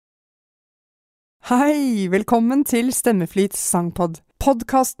Hei, velkommen til Stemmeflyts sangpodd.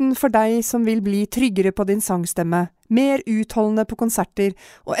 Podcasten for deg som vil bli tryggere på din sangstemme, mer utholdende på konserter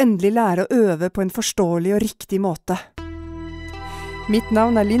og endelig lære å øve på en forståelig og riktig måte. Mitt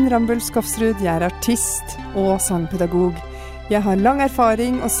navn Linn Skofsrud, jeg artist og sangpedagog. Jeg har lang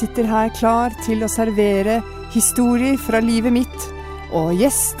erfaring og sitter her klar til å servere historier fra livet mitt, og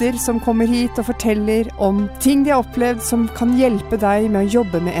gjester som kommer hit og forteller om ting de har opplevd som kan hjelpe deg med å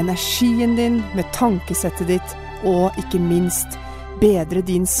jobbe med energien din, med tankesettet ditt, og ikke minst bedre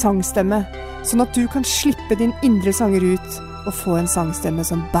din sangstemme, sånn at du kan slippe din indre sanger ut og få en sangstemme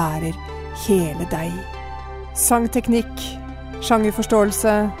som bærer hele deg. Sangteknikk,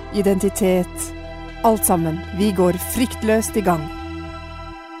 sjangerforståelse, identitet, alt sammen. Vi går fryktløst i gang.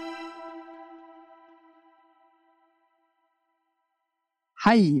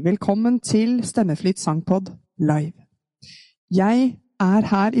 Hei, velkommen til Stemmeflyts sangpodd live. Jeg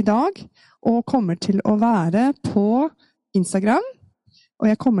her i dag og kommer til å være på Instagram, og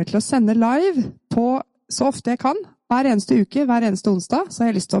jeg kommer til å sende live på så ofte jeg kan, hver eneste uke, hver eneste onsdag, så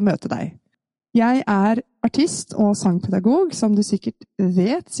har jeg lyst til å møte deg. Jeg artist og sangpedagog, som du sikkert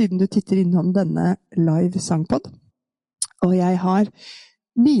vet, siden du titter innom denne live sangpodd. Og jeg har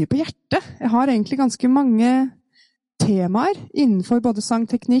mye på hjertet. Jeg har egentlig ganske mange temaer innenfor både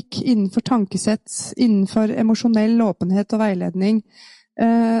sangteknikk, innenfor tankesett, innenfor emosjonell åpenhet og veiledning.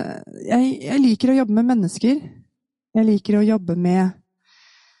 Jeg liker å jobbe med mennesker. Jeg liker å jobbe med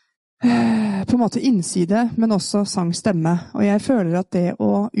på en måte innside, men også sangstemme. Og jeg føler at det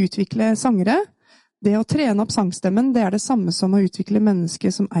å utvikle sangere, det å trene opp sangstemmen, det det samme som å utvikle mennesker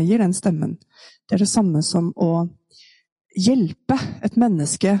som eier den stemmen. Det det samme som å hjelpe et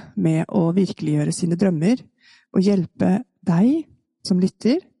menneske med å virkeliggjøre sine drømmer, og hjelpe deg som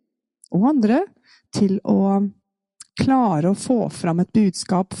lytter, og andre, til å klare å få fram et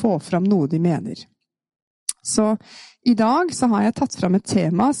budskap, få fram noe de mener. Så i dag så har jeg tatt fram et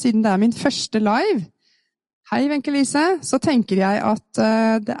tema, siden det min første live. Hei, Lyse, så tenker jeg at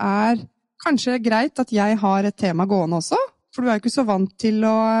det kanskje greit at jeg har et tema gående også, for du jo ikke så vant til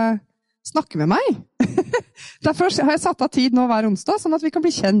å snakke med meg. Derfor har jeg satt av tid nå hver onsdag, sånn at vi kan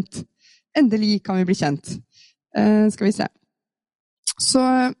bli kjent. Endelig kan vi bli kjent. Skal vi se. Så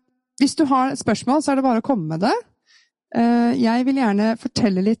hvis du har spørsmål, så det bare å komme med det. Jeg vil gjerne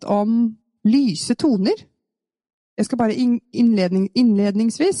fortelle litt om lyse toner. Jeg skal bare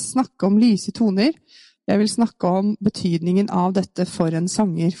innledningsvis snakke om lyse toner. Jeg vil snakke om betydningen av dette for en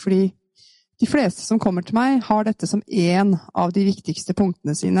sanger, fordi de fleste som kommer til meg har dette som en av de viktigste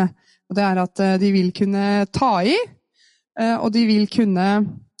punktene sine. Og det at de vil kunne ta i, og de vil kunne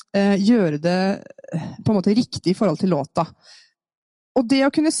gjøre det på en måte riktig i forhold til låta. Og det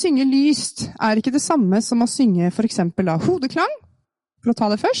å kunne synge lyst ikke det samme som å synge for eksempel hodeklang, for å ta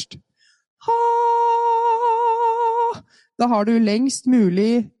det først. Da har du lengst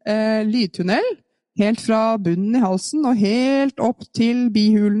mulig lydtunnel, helt fra bunnen i halsen og helt opp til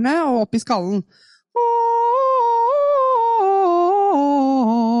bihulene og opp i skallen.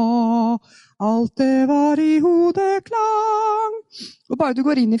 Alt det var i hodeklang. Og bare du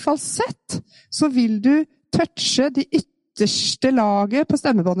går inn i falsett, så vil du touche de ytterste laget på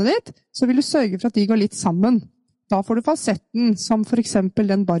stemmebåndet ditt, så vil du sørge for at de går litt sammen. Da får du falsetten, som for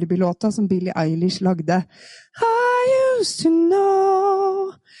eksempel den Barbie-låta som Billie Eilish lagde. I used to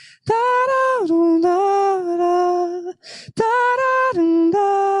know da-da-da-da, da-da-da-da.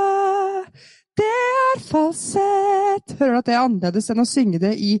 Det falsett. Hører du at det annerledes enn å synge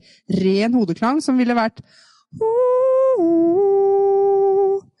det i ren hodeklang, som ville vært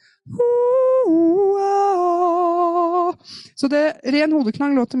Så ren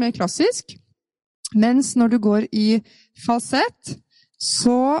hodeklang låter mer klassisk, mens når du går i falsett,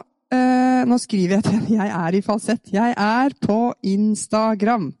 så nå skriver jeg til jeg i falsett. Jeg på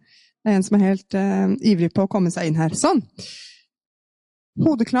Instagram. Det en som helt ivrig på å komme seg inn her. Sånn.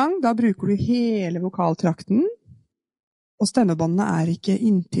 Hodeklang, da bruker du hele vokaltrakten, og stemmebåndene ikke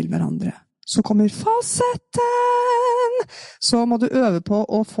inntil hverandre. Så kommer falsetten. Så må du øve på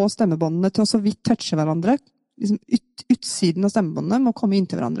å få stemmebåndene til å så vidt touche hverandre. Liksom utsiden av stemmebåndene må komme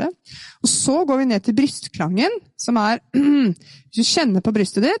inntil hverandre. Og så går vi ned til brystklangen, som hvis du kjenner på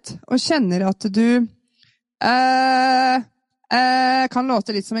brystet ditt, og kjenner at du kan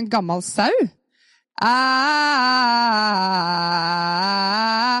låte litt som en gammel sau.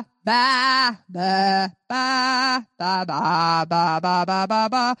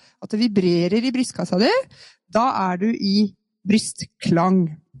 At det vibrerer i brystkassa di, da du i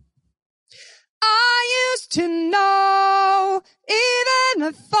brystklang. I used to know even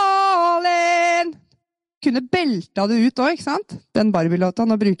a falling kunne belta det ut også, ikke sant? Den Barbie-låta,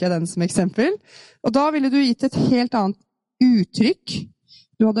 nå bruker jeg den som eksempel. Og da ville du gitt et helt annet uttrykk.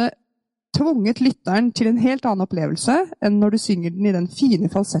 Du hadde tvunget lytteren til en helt annen opplevelse enn når du synger den i den fine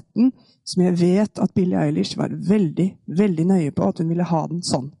falsetten som jeg vet at Billie Eilish var veldig, veldig nøye på at hun ville ha den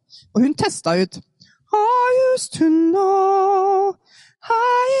sånn. Og hun testet ut. I used to know,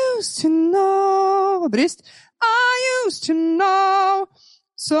 I used to know, og bryst. I used to know.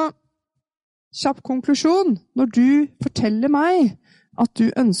 Så kjapp konklusjon, når du forteller meg at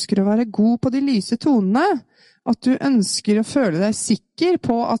du ønsker å være god på de lyse tonene, at du ønsker å føle deg sikker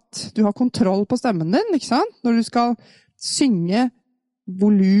på at du har kontroll på stemmen din, ikke sant? Når du skal synge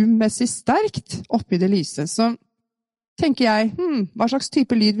volummessig sterkt oppi det lyse, så tenker jeg, hva slags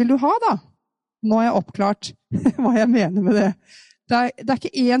type lyd vil du ha da? Nå har jeg oppklart hva jeg mener med det. Det er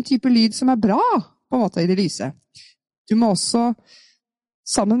ikke en type lyd som er bra, på en måte, i det lyse. Du må også,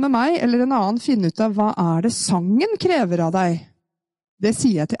 sammen med meg eller en annen, finne ut av hva er det sangen krever av deg. Det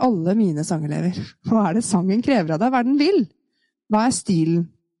sier jeg til alle mine sangelever. Hva er det sangen krever av deg? Hva er den vil? Hva er stilen?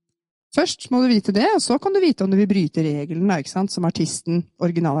 Først må du vite det, og så kan du vite om du vil bryte reglene, ikke sant? Som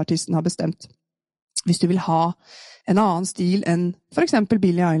originalartisten har bestemt. Hvis du vil ha en annen stil enn for eksempel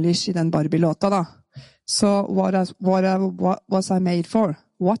Billie Eilish i den Barbie-låta da. Så what was I made for?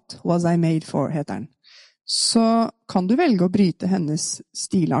 What was I made for, heter den. Så kan du velge å bryte hennes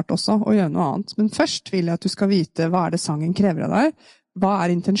stilart også, og gjøre noe annet. Men først vil jeg at du skal vite hva er det sangen krever av deg. Hva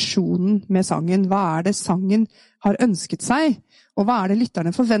er intensjonen med sangen? Hva er det sangen har ønsket seg? Og hva er det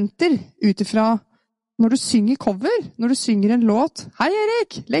lytterne forventer utifra når du synger cover? Når du synger en låt? Hei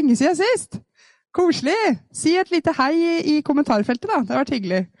Erik, lenge siden sist! Koselig! Si et lite hei i kommentarfeltet da, det har vært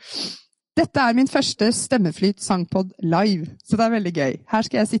hyggelig. Dette er min første stemmeflyt sangpod live, så det er veldig gøy. Her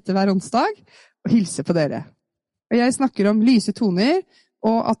skal jeg sitte hver onsdag og hilse på dere. Og jeg snakker om lyse toner,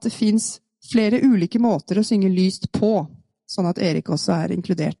 og at det finnes flere ulike måter å synge lyst på. Sånn at Erik også er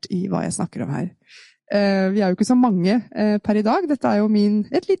inkludert i hva jeg snakker om her. Vi er jo ikke så mange per i dag. Dette er jo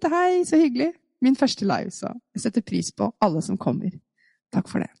et lite hei, så hyggelig. Min første live, så jeg setter pris på alle som kommer.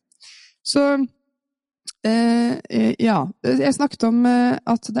 Takk for det. Så, ja, jeg snakket om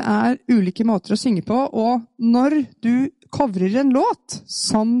at det er ulike måter å synge på, og når du coverer en låt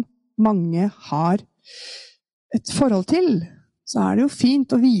som mange har et forhold til, så er det jo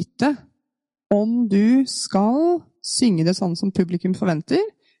fint å vite om du skal synge det sånn som publikum forventer,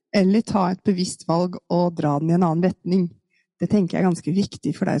 eller ta et bevisst valg og dra den i en annen retning. Det tenker jeg er ganske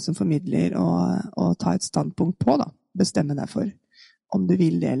viktig for deg som formidler å ta et standpunkt på, da. Bestemme deg for om du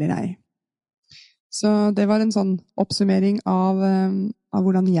vil det eller ei. Så det var en sånn oppsummering av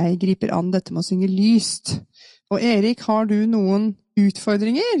hvordan jeg griper an dette med å synge lyst. Og Erik, har du noen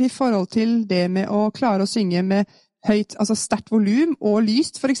utfordringer i forhold til det med å klare å synge med høyt, altså sterkt volum og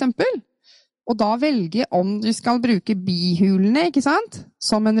lyst, for eksempel? Og da velge om du skal bruke bihulene, ikke sant?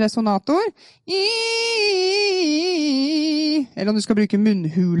 Som en resonator. Eller om du skal bruke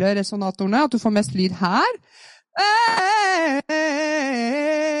munnhule-resonatorene, at du får mest lyd her.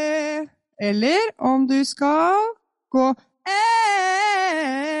 Eller om du skal gå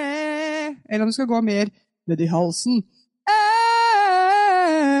eller om du skal gå mer ned i halsen.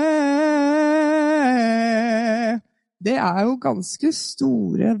 Det er jo ganske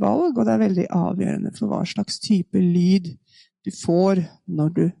store valg, og det er veldig avgjørende for hva slags type lyd du får når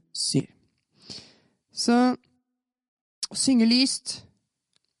du synger. Så å synge lyst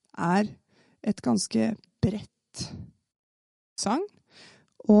er et ganske bredt sang,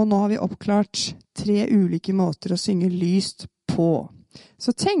 og nå har vi oppklart 3 ulike måter å synge lyst på.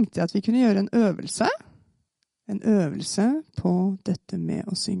 Så tenkte jeg at vi kunne gjøre en øvelse på dette med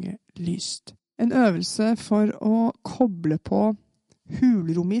å synge lyst. En øvelse for å koble på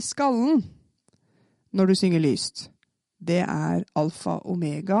hulrommet i skallen når du synger lyst. Det er alfa og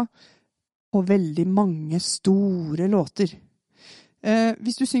omega og veldig mange store låter.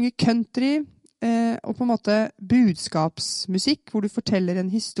 Hvis du synger country og på en måte budskapsmusikk hvor du forteller en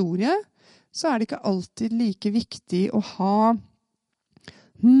historie, så er det ikke alltid like viktig å ha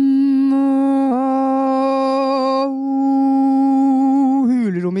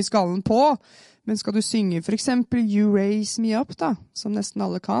hulrom i skallen på. Men skal du synge for eksempel You Raise Me Up da, som nesten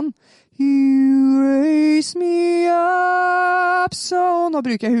alle kan. You raise me up, so nå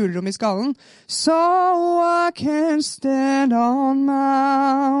bruker jeg hulrom i skallen. So I can stand on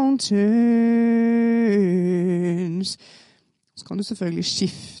mountains. Så kan du selvfølgelig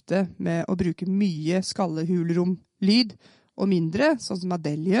skifte med å bruke mye skallehulrom-lyd, og mindre, sånn som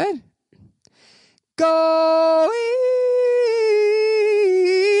Adele gjør. Go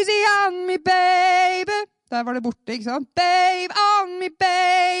easy on me, baby. Der var det borte, ikke sant? Babe on me,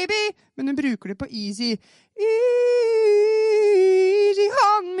 baby! Men hun bruker det på easy. Easy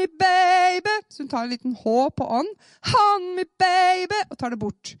on me, baby! Så hun tar en liten H på on. On me, baby! Og tar det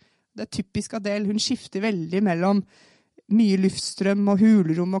bort. Det er typisk Adele. Hun skifter veldig mellom mye luftstrøm og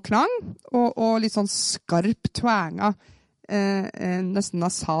hulrom og klang, og litt sånn skarp tvænga, nesten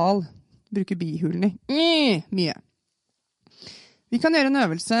nasal. Bruker bihulene. Mye. Vi kan gjøre en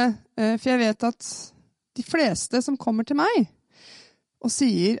øvelse, for jeg vet at de fleste som kommer til meg og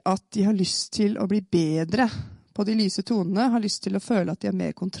sier at de har lyst til å bli bedre på de lyse tonene, har lyst til å føle at de har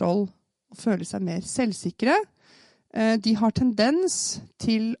mer kontroll og føle seg mer selvsikre. De har tendens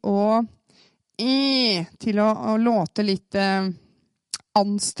til å låte litt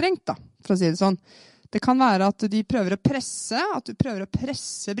anstrengt, da, for å si det sånn. Det kan være at du prøver å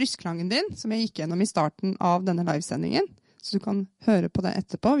presse brystklangen din, som jeg gikk gjennom i starten av denne livesendingen. Så du kan høre på det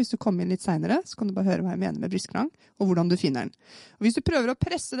etterpå. Hvis du kommer inn litt senere, så kan du bare høre hva jeg mener med brystklang, og hvordan du finner den. Og hvis du prøver å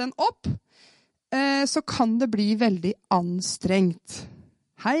presse den opp, så kan det bli veldig anstrengt.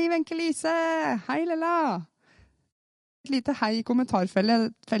 Hei, Wenche Lyse! Hei, Lella! Et lite hei i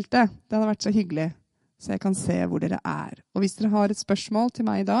kommentarfeltet. Det hadde vært så hyggelig, så jeg kan se hvor dere er. Og hvis dere har et spørsmål til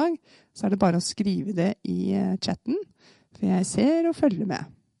meg i dag, så er det bare å skrive det i chatten, for jeg ser og følger med.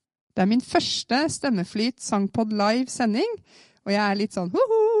 Det er min første stemmeflyt sangpod live-sending, og jeg er litt sånn,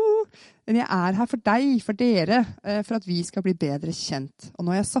 men jeg er her for deg, for dere, for at vi skal bli bedre kjent. Og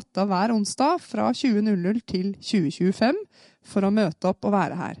nå har jeg satt av hver onsdag fra 20.00 til 20.25 for å møte opp og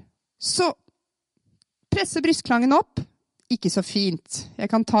være her. Så, presse brystklangen opp, ikke så fint. Jeg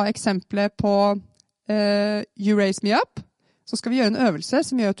kan ta eksemplet på You Raise Me Up. Så skal vi gjøre en øvelse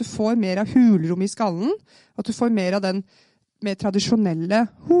som gjør at du får mer av hulrom i skallen, at du får mer av den mer tradisjonelle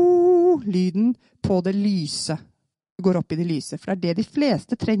lyden på det lyse. Du går opp i det lyse, for det er det de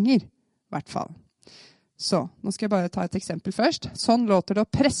fleste trenger, i hvert fall. Så, nå skal jeg bare ta et eksempel først. Sånn låter det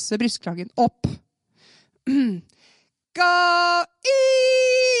å presse brystklangen opp. Go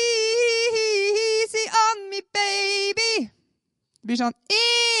easy on me, baby! Det blir sånn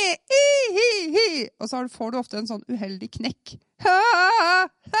og så får du ofte en sånn uheldig knekk.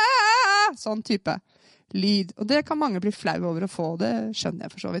 Sånn type lyd. Og det kan mange bli flau over å få, det skjønner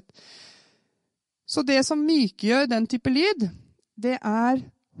jeg for så vidt. Så det som mykgjør den type lyd, det er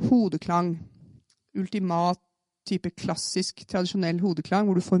hodeklang. Ultimat type klassisk, tradisjonell hodeklang,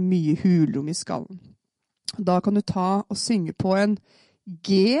 hvor du får mye hulrom i skallen. Da kan du ta og synge på en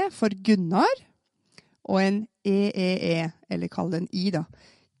G for Gunnar, og en E, eller kall det en I da.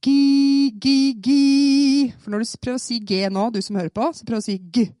 Gi. For når du prøver å si G nå, du som hører på, så prøv å si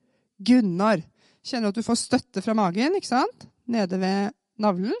G. Gunnar. Kjenner du at du får støtte fra magen, ikke sant? Nede ved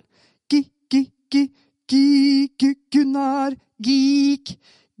navlen. Gi, Gunnar, gik.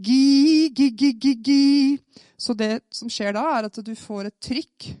 Gi. Så det som skjer da, er at du får et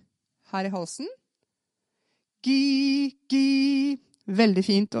trykk her i halsen. Gi. Veldig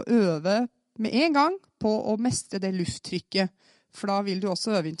fint å øve med en gang på å mestre det lufttrykket. For da vil du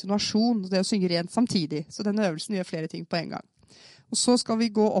også øve intonasjon, det å synge rent samtidig. Så denne øvelsen gjør flere ting på en gang. Og så skal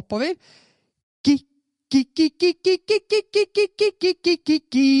vi gå oppover. Gi.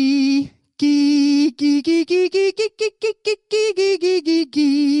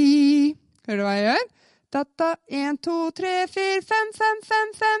 Hører du hva jeg gjør? Dette 1, 2, 3, 4, 5, 5, 5,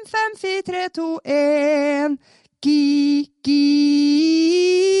 5, 5, 4, 3, 2, 1. Gi.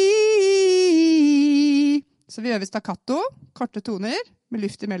 Så vi øver stakkato, korte toner, med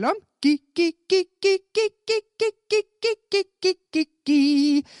luft imellom. Gi.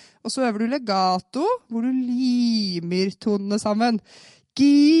 Og så øver du legato, hvor du limer tonene sammen.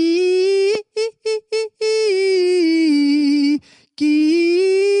 Gi.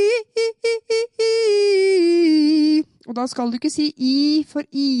 Og da skal du ikke si I for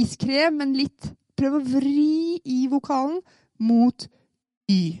iskrem, men litt prøv å vri I vokalen mot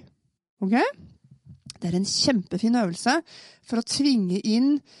Y. Ok? Det er en kjempefin øvelse for å tvinge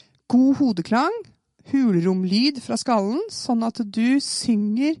inn god hodeklang, hulromlyd fra skallen, sånn at du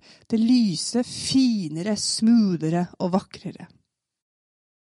synger det lyse, finere, smoothere og vakrere.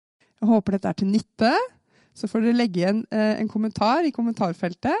 Jeg håper dette er til nytte, så får dere legge igjen en kommentar i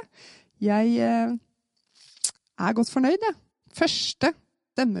kommentarfeltet. Jeg er godt fornøyd, jeg. Første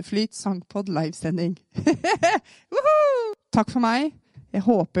stemmeflyt sangpod livesending. Takk for meg. Jeg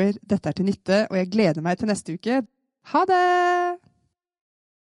håper dette er til nytte, og jeg gleder meg til neste uke. Ha det!